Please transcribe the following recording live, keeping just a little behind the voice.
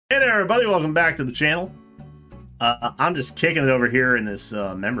Hey there, everybody. Welcome back to the channel. I'm just kicking it over here in this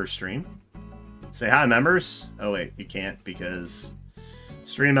member stream. Say hi, members. Oh, wait, you can't because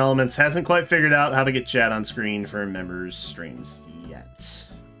Stream Elements hasn't quite figured out how to get chat on screen for members' streams yet.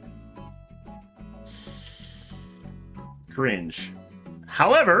 Cringe.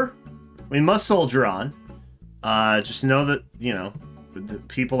 However, we must soldier on. Just know that, you know, the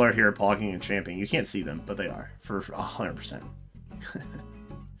people are here talking and champing. You can't see them, but they are for 100%.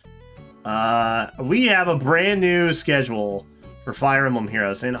 We have a brand new schedule for Fire Emblem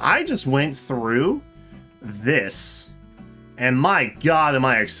Heroes, and I just went through this, and my god, am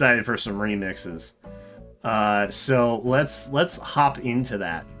I excited for some remixes. So let's hop into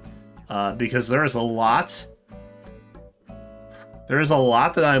that, because there is a lot. There is a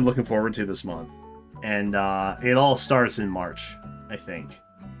lot that I'm looking forward to this month, and it all starts in March, I think.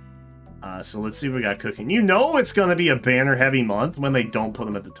 So let's see what we got cooking. You know it's going to be a banner-heavy month when they don't put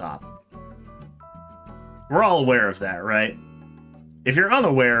them at the top. We're all aware of that, right? If you're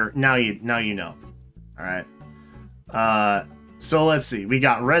unaware, now you know. All right. So let's see. We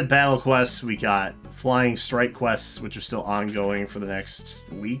got Red Battle Quests. We got Flying Strike Quests, which are still ongoing for the next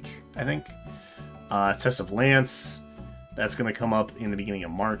week, I think. Test of Lance. That's going to come up in the beginning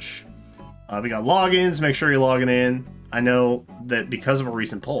of March. We got logins. Make sure you're logging in. I know that because of a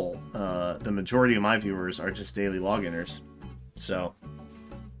recent poll, the majority of my viewers are just daily loginers. So,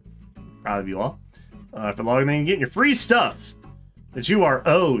 proud of you all. For logging in and getting your free stuff that you are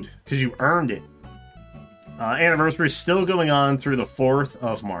owed because you earned it. Anniversary is still going on through the 4th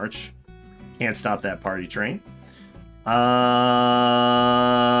of March. Can't stop that party train.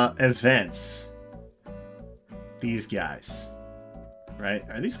 Events. These guys. Right?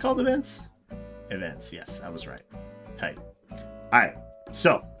 Are these called events? Events, yes, I was right. Tight. Alright,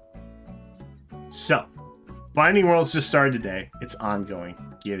 so. Binding Worlds just started today. It's ongoing.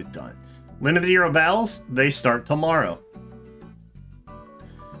 Get it done. Limited Hero Battles, they start tomorrow.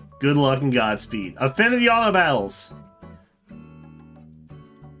 Good luck and Godspeed. Affinity Auto Battles.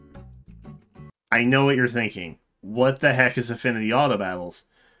 I know what you're thinking. What the heck is Affinity Auto Battles?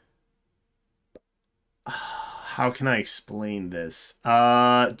 How can I explain this?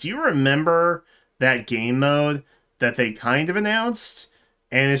 Do you remember that game mode that they kind of announced?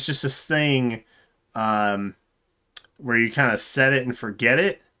 And it's just this thing where you kind of set it and forget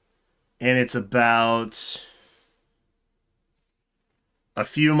it. And it's about a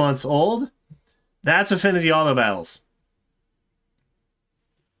few months old. That's Affinity Auto Battles.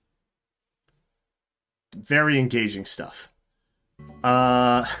 Very engaging stuff.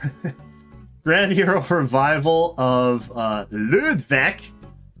 Grand Hero Revival of Ludwig.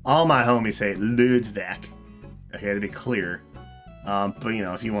 All my homies say Ludwig. Okay, to be clear. But, you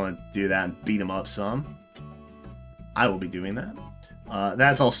know, if you want to do that and beat them up some, I will be doing that.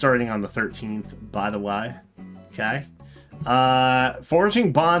 That's all starting on the 13th, by the way. Okay.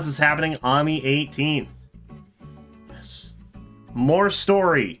 Forging Bonds is happening on the 18th. Yes. More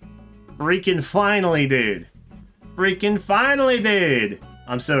story. Freaking finally, dude. Freaking finally, dude.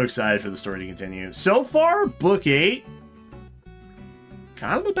 I'm so excited for the story to continue. So far, Book 8,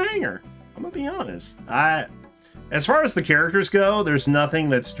 kind of a banger. I'm gonna be honest. As far as the characters go, there's nothing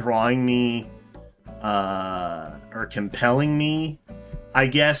that's drawing me or compelling me, I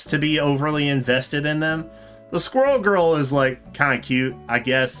guess, to be overly invested in them. The Squirrel Girl is, like, kind of cute, I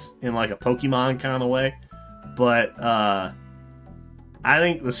guess, in, like, a Pokemon kind of way. But, I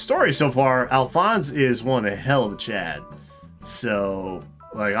think the story so far, Alphonse is one hell of a Chad. So,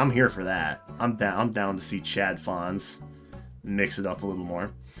 like, I'm here for that. I'm down to see Chad Fonz. Mix it up a little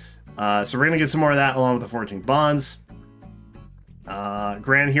more. So we're going to get some more of that along with the Forging Bonds.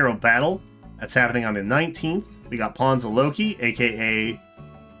 Grand Hero Battle. That's happening on the 19th. We got Pawns of Loki, a.k.a.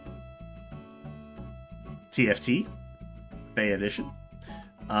 TFT. Bay Edition.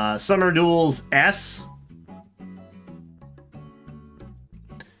 Summer Duels S.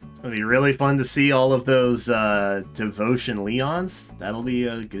 It's going to be really fun to see all of those Devotion Leons. That'll be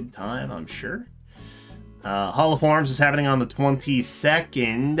a good time, I'm sure. Hall of Forms is happening on the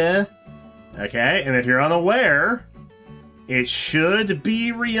 22nd. Okay, and if you're unaware, it should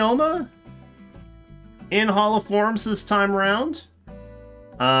be Ryoma in Hall of Forms this time around.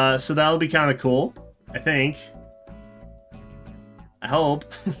 So that'll be kind of cool, I think. I hope.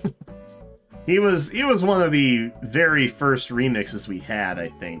 He was one of the very first remixes we had, I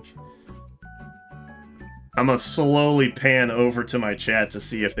think. I'm gonna slowly pan over to my chat to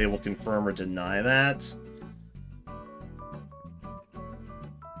see if they will confirm or deny that.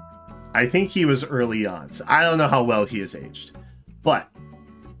 I think he was early on, so I don't know how well he has aged. But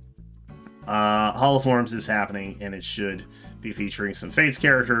Hall of Forms is happening, and it should be featuring some Fates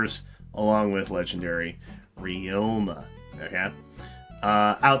characters, along with legendary Ryoma. Okay.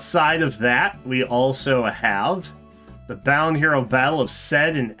 Outside of that, we also have the Bound Hero Battle of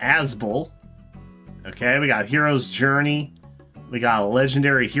Sed and Asbel. Okay, we got Hero's Journey. We got a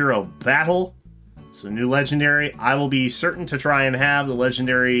Legendary Hero Battle. So new Legendary. I will be certain to try and have the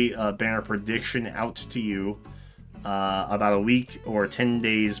Legendary banner prediction out to you about a week or 10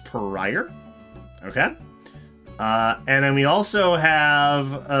 days prior. Okay. And then we also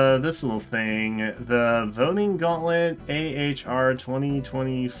have this little thing, the Voting Gauntlet AHR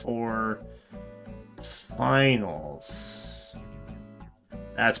 2024 Finals.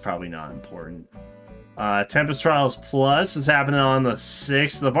 That's probably not important. Tempest Trials Plus is happening on the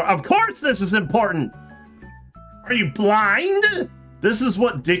 6th of course this is important! Are you blind? This is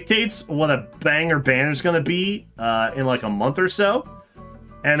what dictates what a banger banner is going to be in like a month or so.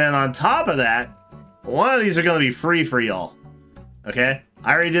 And then on top of that, one of these are going to be free for y'all. Okay?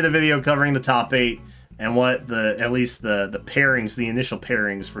 I already did a video covering the top 8 and what at least the pairings, the initial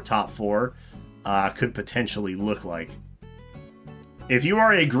pairings for top 4 could potentially look like. If you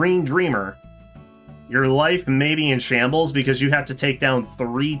are a green dreamer, your life may be in shambles because you have to take down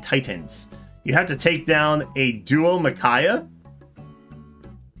 3 titans. You have to take down a duo Micaiah.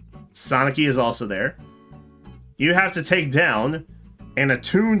 Soniki is also there. You have to take down an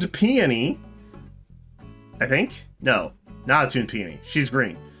attuned peony. I think? No, not attuned peony. She's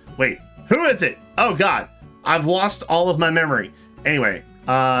green. Wait, who is it? Oh god, I've lost all of my memory. Anyway,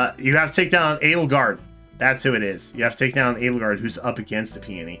 you have to take down Edelgard. That's who it is. You have to take down Edelgard, who's up against a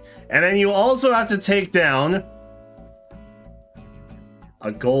peony. And then you also have to take down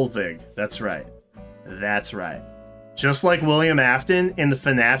a Golvig. That's right. That's right. Just like William Afton in the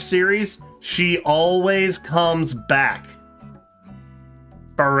FNAF series, she always comes back.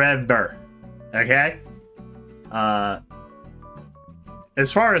 Forever. Okay?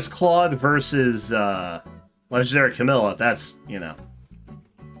 As far as Claude versus Legendary Camilla, that's, you know,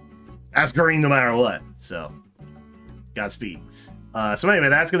 that's green no matter what. So, Godspeed. So anyway,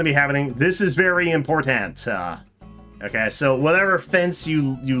 that's going to be happening. This is very important. Okay, so whatever fence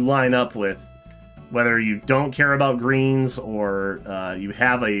you line up with, whether you don't care about greens or you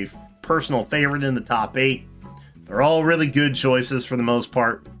have a personal favorite in the top 8, they're all really good choices for the most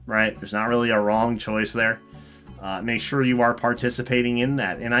part, right? There's not really a wrong choice there. Make sure you are participating in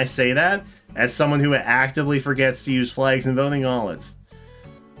that. And I say that as someone who actively forgets to use flags and voting gauntlets.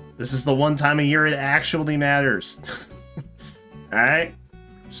 This is the one time a year it actually matters. Alright?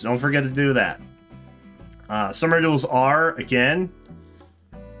 So don't forget to do that. Summer Duels R, again,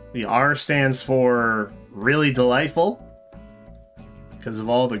 the R stands for really delightful because of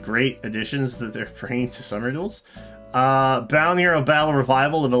all the great additions that they're bringing to Summer Duels. Bound Hero Battle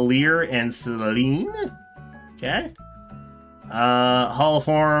Revival of Alir and Celine. Okay. Hall of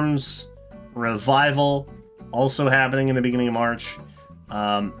Forms Revival, also happening in the beginning of March.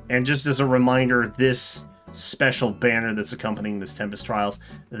 And just as a reminder, this special banner that's accompanying this Tempest Trials,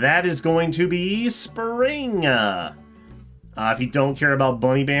 that is going to be spring. If you don't care about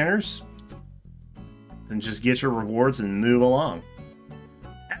bunny banners, then just get your rewards and move along.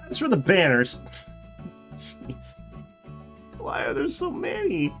 As for the banners, jeez, why are there so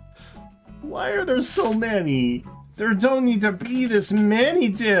many? Why are there so many? There don't need to be this many,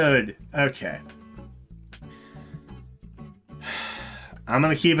 dude. Okay. I'm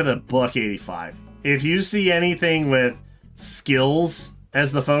gonna keep it a $1.85. If you see anything with skills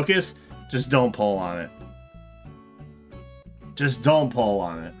as the focus, just don't pull on it. Just don't pull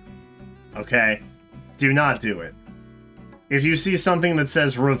on it. Okay? Do not do it. If you see something that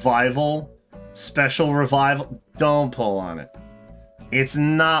says revival, special revival, don't pull on it. It's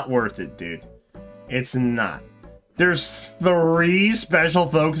not worth it, dude. It's not. There's 3 special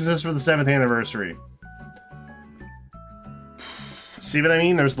focuses for the 7th anniversary. See what I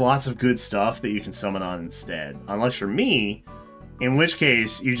mean? There's lots of good stuff that you can summon on instead. Unless you're me, in which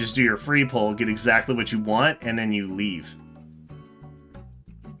case you just do your free pull, get exactly what you want, and then you leave.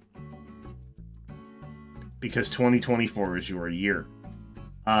 Because 2024 is your year.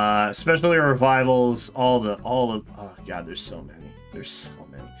 Especially revivals, all the oh god, there's so many. There's so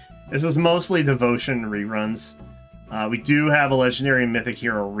many. This is mostly Devotion reruns. We do have a Legendary Mythic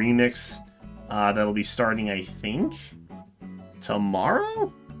Hero remix that'll be starting, I think,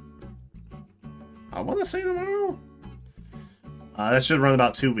 tomorrow? I want to say tomorrow. That should run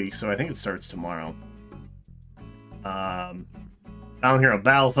about 2 weeks, so I think it starts tomorrow. Bound Hero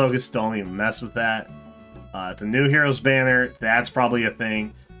Battle Focus, don't even mess with that. The New Heroes banner, that's probably a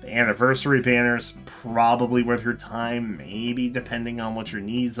thing. The Anniversary banner's probably worth your time, maybe, depending on what your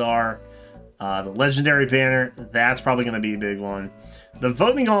needs are. The Legendary banner, that's probably going to be a big one. The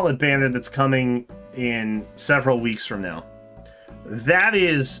Voting Gauntlet banner that's coming in several weeks from now. That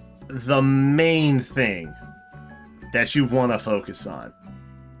is the main thing that you want to focus on.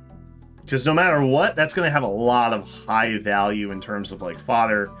 Because no matter what, that's going to have a lot of high value in terms of like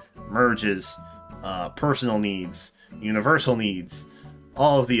fodder, merges, personal needs, universal needs,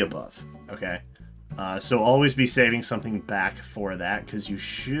 all of the above. Okay? So always be saving something back for that, because you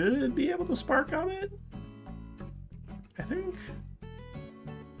should be able to spark on it, I think.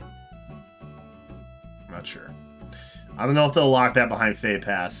 I'm not sure. I don't know if they'll lock that behind Feh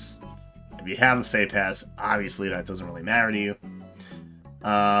Pass. If you have a Feh Pass, obviously that doesn't really matter to you.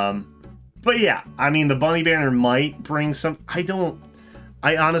 But yeah, I mean, the Bunny Banner might bring some...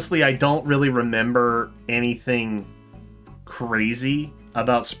 I honestly don't really remember anything crazy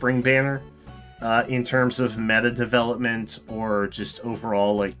about Spring Banner. In terms of meta development or just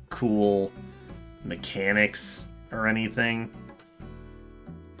overall like cool mechanics or anything.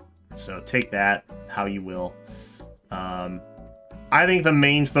 So take that how you will. I think the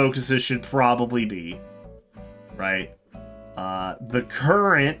main focuses should probably be, right? The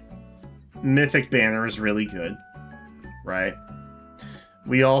current Mythic banner is really good, right?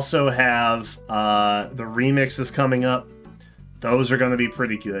 We also have the remixes coming up. Those are going to be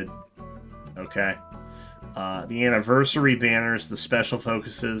pretty good. Okay. The anniversary banners, the special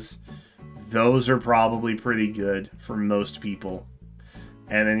focuses, those are probably pretty good for most people.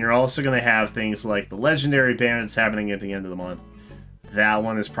 And then you're also going to have things like the legendary banner that's happening at the end of the month. That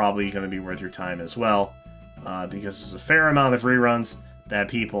one is probably going to be worth your time as well, because there's a fair amount of reruns that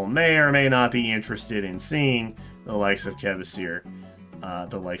people may or may not be interested in seeing, the likes of Kevasir,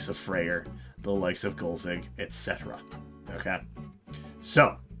 the likes of Freyr, the likes of Golvig, etc. Okay?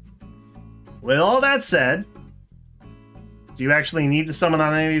 So, with all that said, do you actually need to summon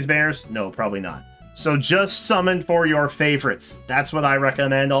on any of these banners? No, probably not. So just summon for your favorites. That's what I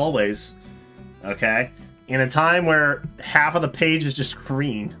recommend always. Okay? In a time where half of the page is just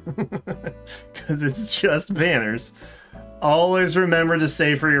green, because it's just banners, always remember to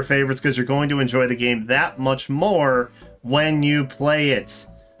save for your favorites, because you're going to enjoy the game that much more when you play it.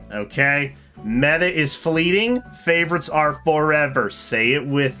 Okay? Meta is fleeting. Favorites are forever. Say it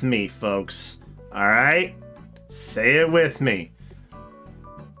with me, folks. Alright? Say it with me.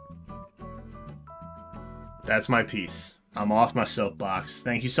 That's my piece. I'm off my soapbox.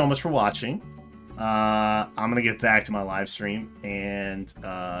 Thank you so much for watching. I'm going to get back to my live stream, and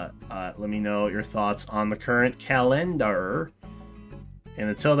let me know your thoughts on the current calendar. And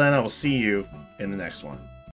until then, I will see you in the next one.